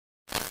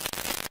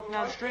walking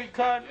down the street,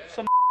 cuz.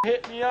 Some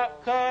hit me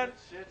up, cuz.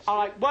 I'm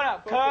like, what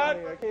up,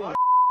 cuz?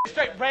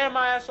 Straight ran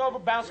my ass over,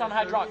 bounced on the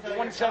hydraulic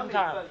 27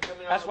 times.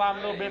 That's why I'm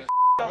a little bit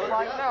up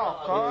right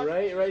now, cuz.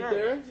 Right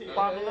there?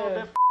 I'm a little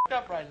bit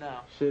up right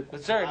now. Shit.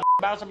 But sir,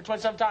 bounced on me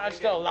 27 times, I'm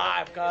still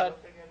alive, cuz.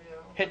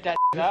 Hit that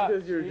up.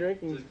 Because you're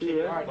drinking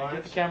too, right? Alright,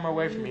 get the camera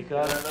away from me,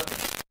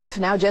 cuz.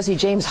 Now Jesse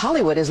James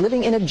Hollywood is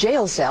living in a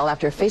jail cell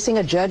after facing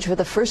a judge for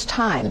the first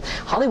time.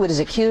 Hollywood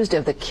is accused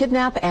of the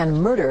kidnap and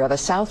murder of a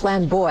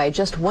Southland boy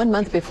just 1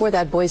 month before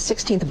that boy's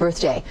 16th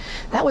birthday.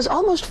 That was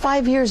almost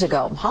 5 years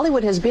ago.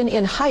 Hollywood has been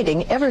in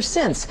hiding ever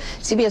since.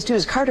 CBS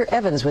 2's Carter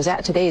Evans was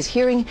at today's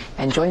hearing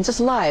and joins us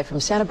live from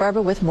Santa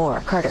Barbara with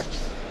more. Carter.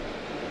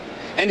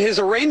 And his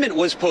arraignment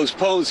was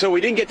postponed, so we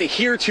didn't get to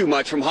hear too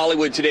much from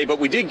Hollywood today, but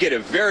we did get a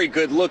very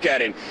good look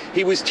at him.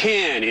 He was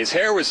tan, his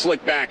hair was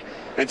slicked back.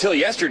 Until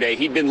yesterday,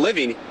 he'd been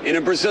living in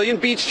a Brazilian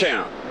beach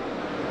town.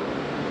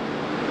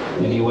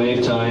 Any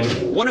wave time.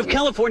 One of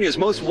California's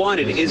most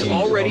wanted is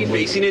already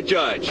facing a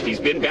judge. He's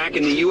been back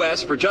in the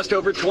U.S. for just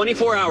over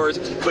 24 hours,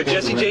 but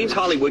Jesse James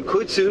Hollywood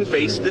could soon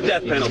face the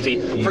death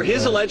penalty for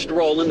his alleged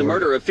role in the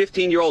murder of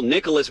 15-year-old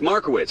Nick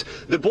Markowitz.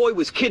 The boy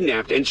was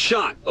kidnapped and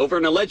shot over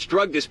an alleged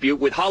drug dispute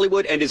with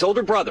Hollywood and his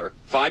older brother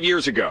 5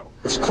 years ago.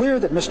 It's clear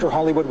that Mr.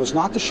 Hollywood was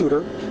not the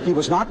shooter. He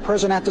was not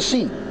present at the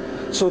scene.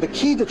 So the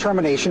key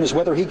determination is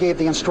whether he gave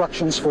the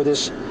instructions for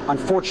this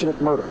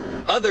unfortunate murder.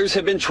 Others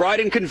have been tried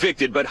and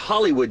convicted, but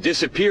Hollywood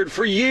disappeared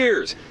for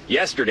years.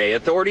 Yesterday,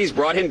 authorities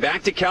brought him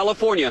back to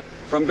California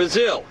from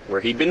Brazil,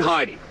 where he'd been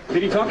hiding.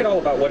 Did he talk at all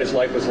about what his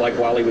life was like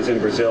while he was in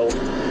Brazil?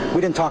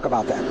 We didn't talk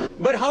about that.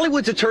 But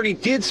Hollywood's attorney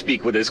did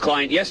speak with his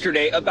client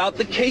yesterday about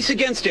the case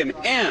against him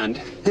and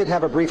Did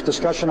have a brief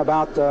discussion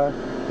about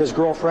his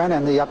girlfriend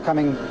and the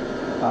upcoming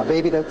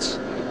baby that's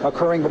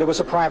occurring, but it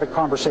was a private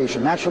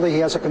conversation. Naturally, he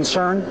has a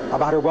concern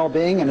about her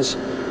well-being and his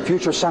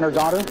future son or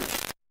daughter.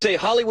 Say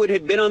Hollywood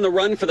had been on the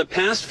run for the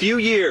past few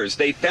years.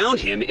 They found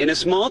him in a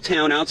small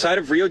town outside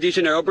of Rio de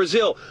Janeiro,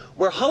 Brazil,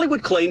 where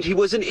Hollywood claimed he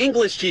was an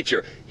English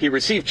teacher. He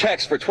received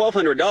checks for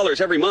 $1,200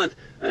 every month,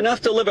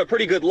 enough to live a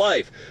pretty good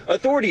life.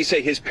 Authorities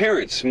say his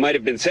parents might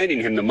have been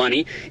sending him the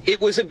money. It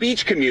was a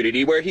beach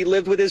community where he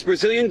lived with his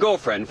Brazilian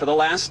girlfriend for the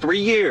last 3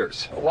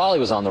 years. While he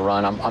was on the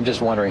run, I'm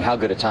just wondering how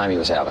good a time he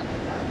was having,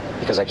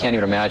 because I can't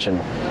even imagine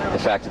the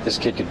fact that this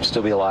kid could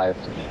still be alive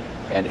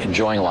and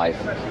enjoying life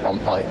while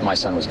my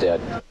son was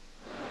dead.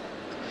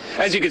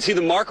 As you can see,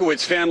 the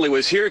Markowitz family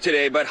was here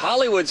today, but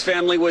Hollywood's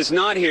family was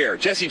not here.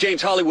 Jesse James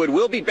Hollywood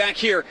will be back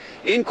here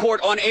in court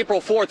on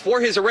April 4th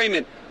for his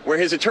arraignment, where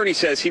his attorney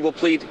says he will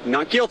plead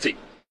not guilty.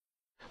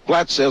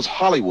 Blatt says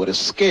Hollywood is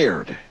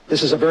scared.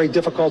 This is a very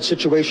difficult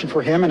situation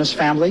for him and his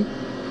family.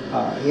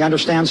 He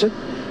understands it,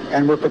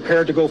 and we're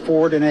prepared to go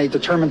forward in a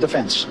determined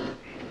defense.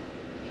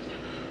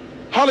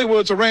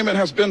 Hollywood's arraignment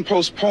has been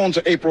postponed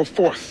to April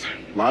 4th.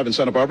 Live in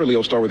Santa Barbara,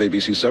 Leo Starr with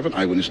ABC 7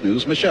 Eyewitness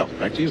News. Michelle,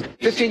 back to you.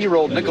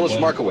 15-year-old Nick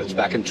Markowitz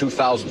back in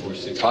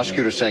 2000.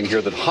 Prosecutors saying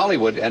here that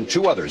Hollywood and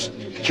 2 others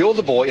killed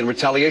the boy in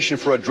retaliation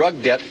for a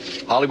drug debt.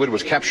 Hollywood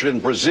was captured in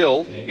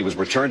Brazil. He was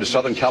returned to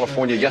Southern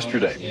California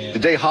yesterday.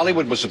 Today,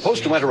 Hollywood was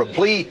supposed to enter a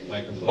plea,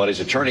 but his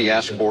attorney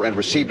asked for and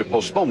received a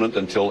postponement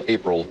until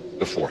April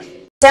the 4th.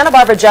 Santa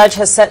Barbara judge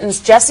has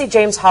sentenced Jesse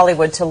James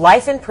Hollywood to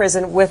life in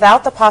prison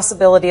without the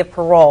possibility of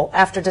parole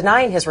after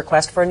denying his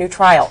request for a new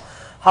trial.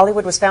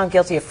 Hollywood was found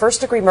guilty of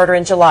first-degree murder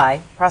in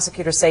July.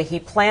 Prosecutors say he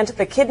planned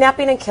the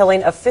kidnapping and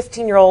killing of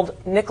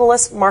 15-year-old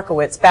Nicholas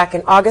Markowitz back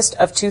in August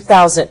of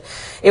 2000.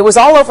 It was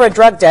all over a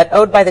drug debt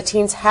owed by the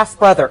teen's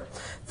half-brother.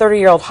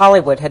 30-year-old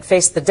Hollywood had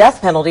faced the death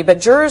penalty, but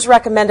jurors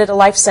recommended a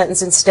life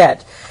sentence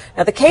instead.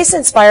 Now, the case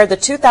inspired the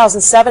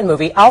 2007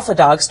 movie Alpha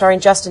Dog starring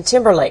Justin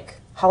Timberlake.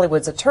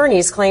 Hollywood's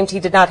attorneys claimed he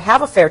did not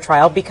have a fair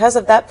trial because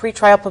of that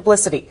pretrial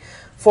publicity.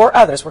 4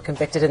 others were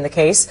convicted in the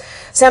case.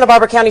 Santa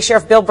Barbara County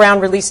Sheriff Bill Brown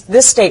released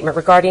this statement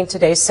regarding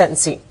today's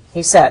sentencing.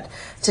 He said,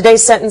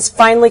 "Today's sentence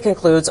finally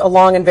concludes a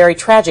long and very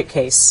tragic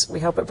case.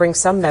 We hope it brings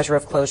some measure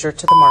of closure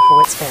to the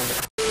Markowitz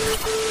family."